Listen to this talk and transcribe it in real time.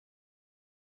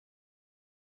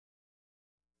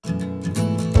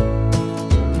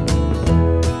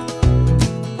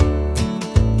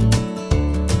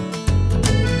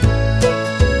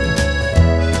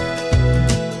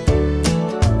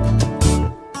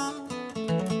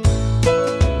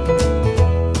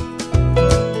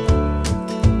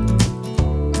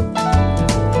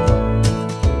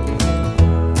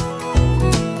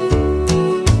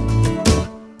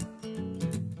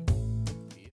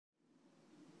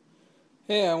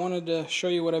Hey, I wanted to show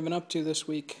you what I've been up to this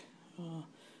week.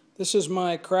 This is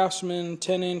my Craftsman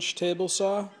 10-inch table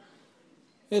saw.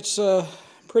 It's a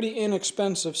pretty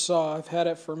inexpensive saw. I've had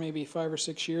it for maybe 5 or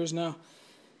 6 years now.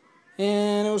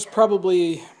 And it was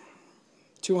probably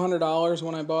 $200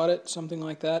 when I bought it, something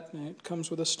like that. And it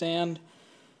comes with a stand.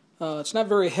 It's not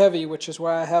very heavy, which is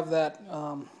why I have that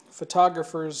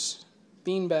photographer's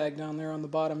beanbag down there on the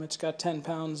bottom. It's got 10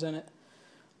 pounds in it,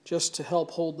 just to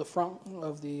help hold the front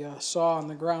of the saw on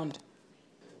the ground.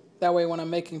 That way when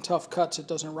I'm making tough cuts it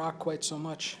doesn't rock quite so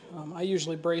much. I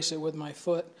usually brace it with my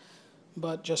foot,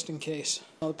 but just in case.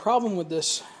 Now, the problem with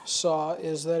this saw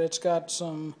is that it's got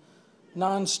some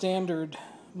non-standard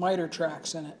miter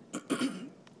tracks in it.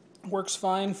 Works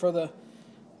fine for the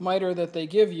miter that they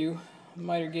give you, the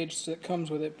miter gauge that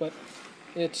comes with it, but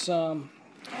it's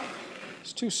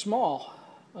too small.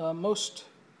 Most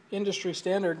industry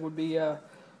standard would be a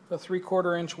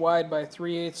 3/4 inch wide by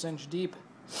 3/8 inch deep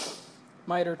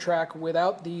miter track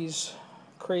without these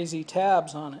crazy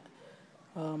tabs on it.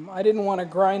 I didn't want to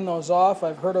grind those off.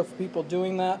 I've heard of people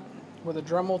doing that with a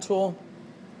Dremel tool,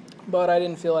 but I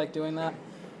didn't feel like doing that.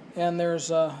 And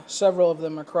there's several of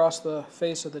them across the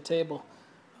face of the table,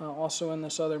 also in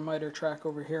this other miter track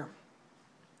over here.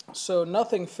 So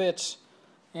nothing fits,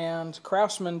 and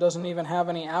Craftsman doesn't even have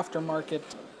any aftermarket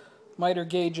miter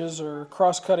gauges or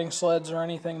cross-cutting sleds or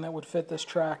anything that would fit this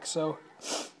track. So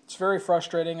it's very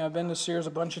frustrating. I've been to Sears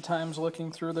a bunch of times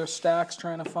looking through their stacks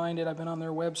trying to find it. I've been on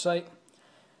their website.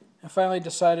 I finally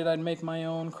decided I'd make my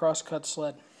own cross-cut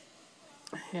sled.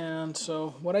 And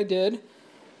so what I did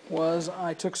was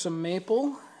I took some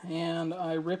maple and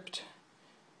I ripped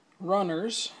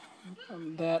runners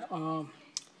that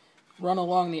run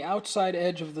along the outside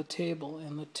edge of the table,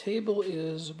 and the table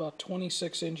is about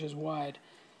 26 inches wide.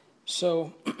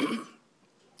 So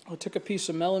I took a piece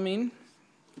of melamine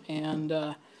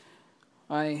and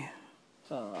I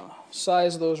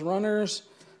sized those runners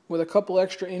with a couple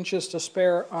extra inches to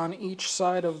spare on each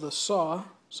side of the saw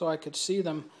so I could see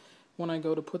them when I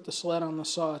go to put the sled on the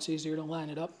saw. It's easier to line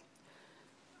it up.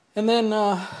 And then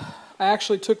I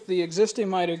actually took the existing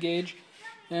miter gauge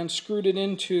and screwed it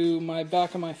into my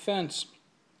back of my fence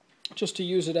just to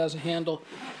use it as a handle.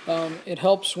 It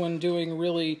helps when doing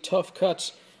really tough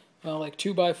cuts like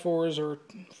 2x4s or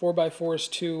 4x4s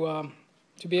to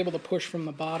be able to push from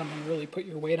the bottom and really put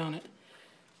your weight on it.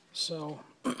 So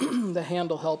the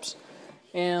handle helps.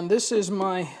 And this is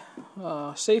my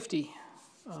safety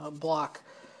block.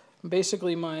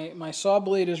 Basically my saw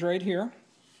blade is right here,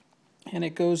 and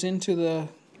it goes into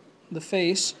the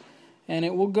face, and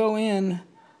it will go in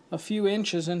a few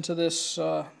inches into this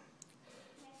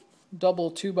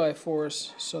double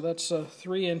 2x4s. So that's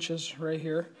 3 inches right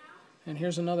here, and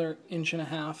here's another 1.5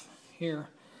 inches here.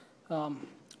 But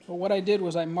what I did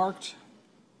was I marked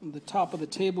the top of the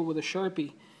table with a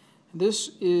Sharpie.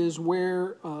 This is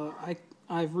where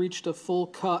I've reached a full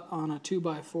cut on a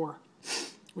 2x4,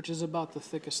 which is about the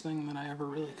thickest thing that I ever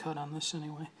really cut on this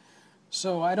anyway.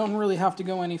 So I don't really have to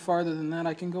go any farther than that.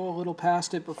 I can go a little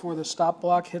past it before the stop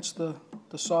block hits the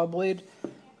saw blade.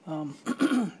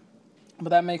 But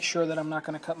that makes sure that I'm not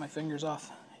going to cut my fingers off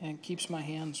and keeps my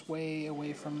hands way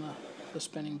away from the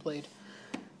spinning blade.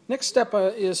 Next step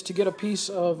is to get a piece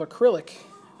of acrylic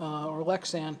or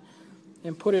Lexan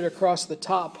and put it across the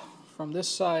top from this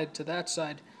side to that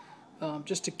side,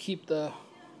 just to keep the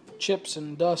chips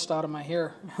and dust out of my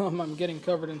hair. I'm getting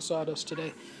covered in sawdust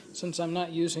today since I'm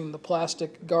not using the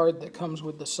plastic guard that comes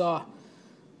with the saw.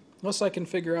 Unless I can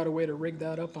figure out a way to rig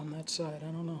that up on that side,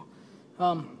 I don't know.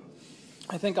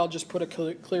 I think I'll just put a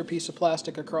clear piece of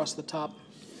plastic across the top.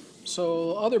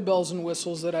 So other bells and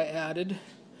whistles that I added,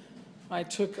 I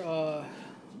took,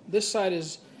 this side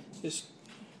is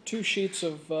 2 sheets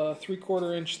of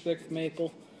 3/4 inch thick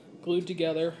maple glued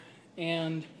together,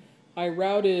 and I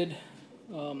routed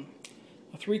a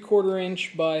 3/4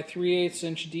 inch by 3/8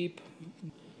 inch deep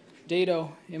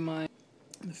dado in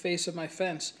the face of my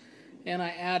fence, and I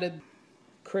added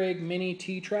Craig Mini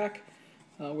T-Track,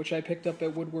 which I picked up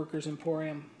at Woodworker's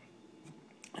Emporium.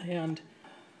 And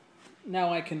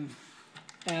now I can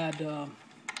add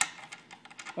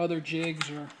other jigs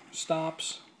or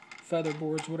stops, feather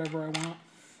boards, whatever I want,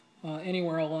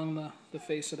 anywhere along the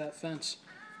face of that fence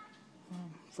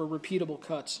for repeatable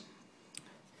cuts.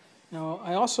 Now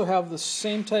I also have the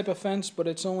same type of fence, but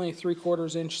it's only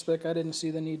 3/4 inch thick. I didn't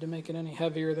see the need to make it any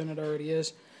heavier than it already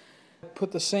is.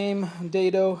 Put the same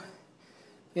dado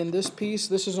in this piece.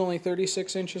 This is only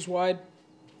 36 inches wide.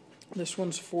 This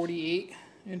one's 48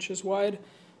 inches wide,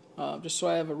 just so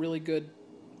I have a really good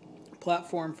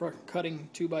platform for cutting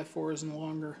 2x4s and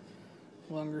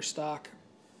longer stock.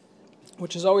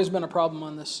 which has always been a problem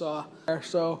on this saw.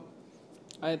 So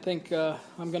I think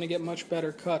I'm going to get much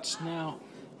better cuts now.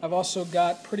 I've also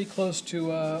got pretty close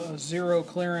to a zero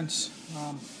clearance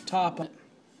top on it,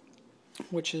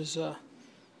 which is a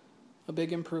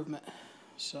big improvement.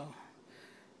 So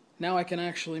now I can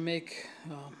actually make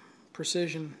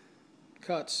precision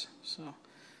cuts. So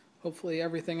hopefully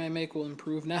everything I make will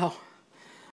improve now.